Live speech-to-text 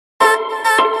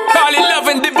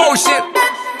emotion.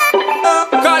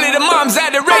 Call it a mom's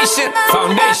adoration.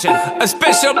 Foundation, a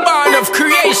special bond of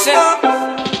creation.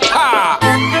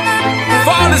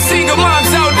 For all the single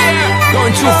moms out there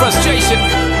going through frustration,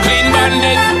 clean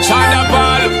Bandit, China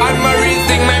Ball, and Marie's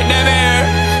thing make them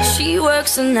air. She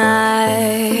works the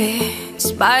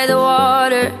nights by the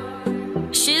water.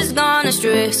 She's gone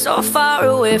astray, so far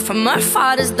away from her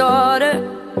father's daughter.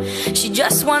 She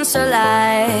just wants her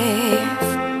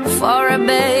life for a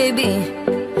baby.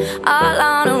 All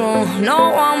on her own, no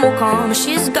one will come.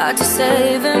 She's got to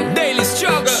save him. Daily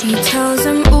struggle. She tells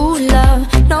him, ooh, love,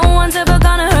 no one's ever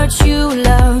gonna hurt you,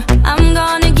 love. I'm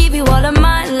gonna give you all of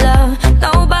my love.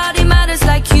 Nobody matters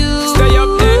like you. Stay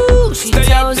up there. She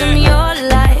tells him your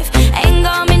life ain't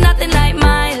gonna be nothing like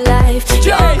my life.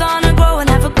 You're gonna grow and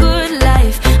have a good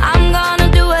life. I'm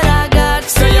gonna do what I got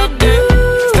to do.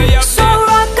 So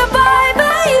rockabye,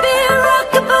 baby,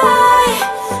 rockabye.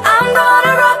 I'm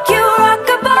gonna rock you,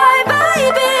 rockabye,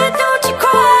 baby. Don't you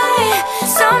cry.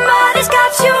 Somebody's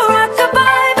got you,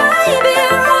 rockabye, baby,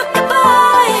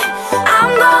 rockabye.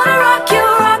 I'm gonna rock you,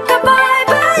 rockabye,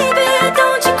 baby.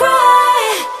 Don't you cry.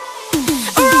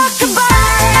 Rockabye.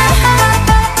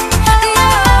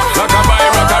 Rockabye,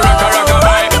 rocka, rocka,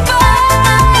 rockabye.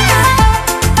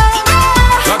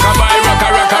 Rockabye, rocka,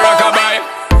 rocka, rockabye.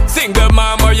 Single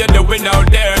mom, what you doing out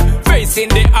there? Facing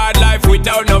the hard life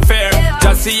without no fear.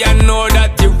 Just see and know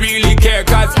that you really care.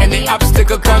 Cause any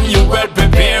obstacle come, you well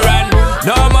prepare. And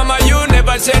no mama, you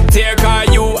never shed tear. Cause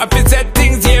you have to set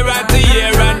things year after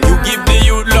year. And you give the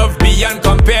youth love beyond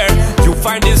compare. You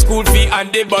find the school fee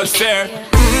and the bus fare.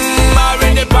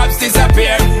 When the pops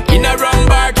disappear, in a wrong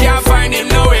bar, can't find him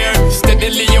nowhere.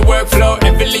 Steadily your workflow,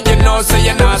 everything you know, so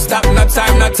you're not stop, no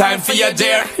time for your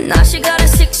dear. Now she got a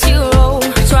 6-year-old,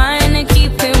 trying to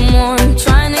keep him warm,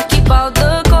 trying to keep out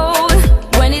the cold.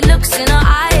 When he looks in her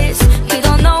eyes, he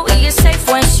don't know he is safe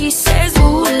when she says,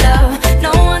 ooh, love,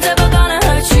 no one's ever gonna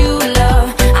hurt you,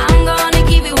 love. I'm gonna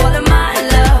give you all of my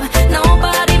love.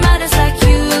 Nobody matters like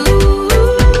you.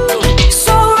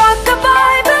 So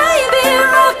rockabye, baby,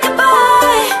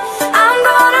 rockabye. I'm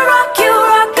gonna rock you,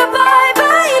 rockabye,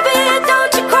 baby.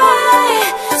 Don't you cry.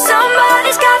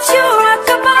 Somebody's got you,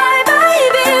 rockabye,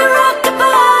 baby,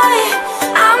 rockabye.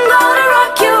 I'm gonna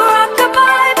rock you,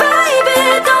 rockabye, baby.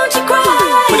 Don't you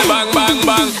cry. With a bang, bang,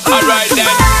 bang, alright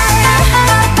then.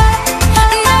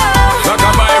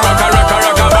 Rockabye, rocka, rocka,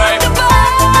 rockabye.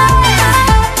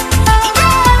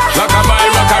 Rockabye,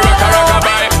 rocka, rocka,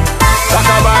 rockabye.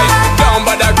 Rockabye, don't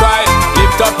bother cry.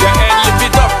 Lift up your head, lift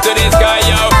it up to the sky,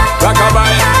 yo.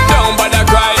 Rockabye, don't bother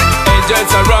cry.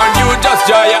 Angels around you, just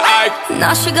dry your eye.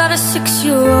 Now she got a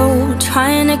 6-year-old,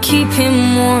 trying to keep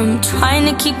him warm, trying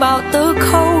to keep out the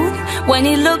cold. When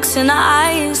he looks in her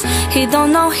eyes, he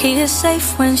don't know he is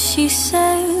safe when she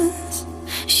says.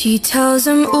 She tells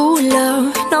him, ooh,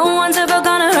 love, no one's ever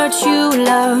gonna hurt you,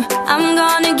 love. I'm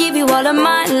gonna give you all of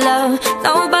my love.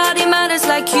 Nobody matters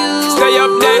like you. Stay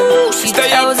up there, She stay up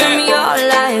tells him there. your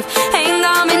life ain't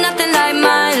gonna be nothing like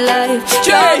my life.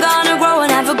 You're gonna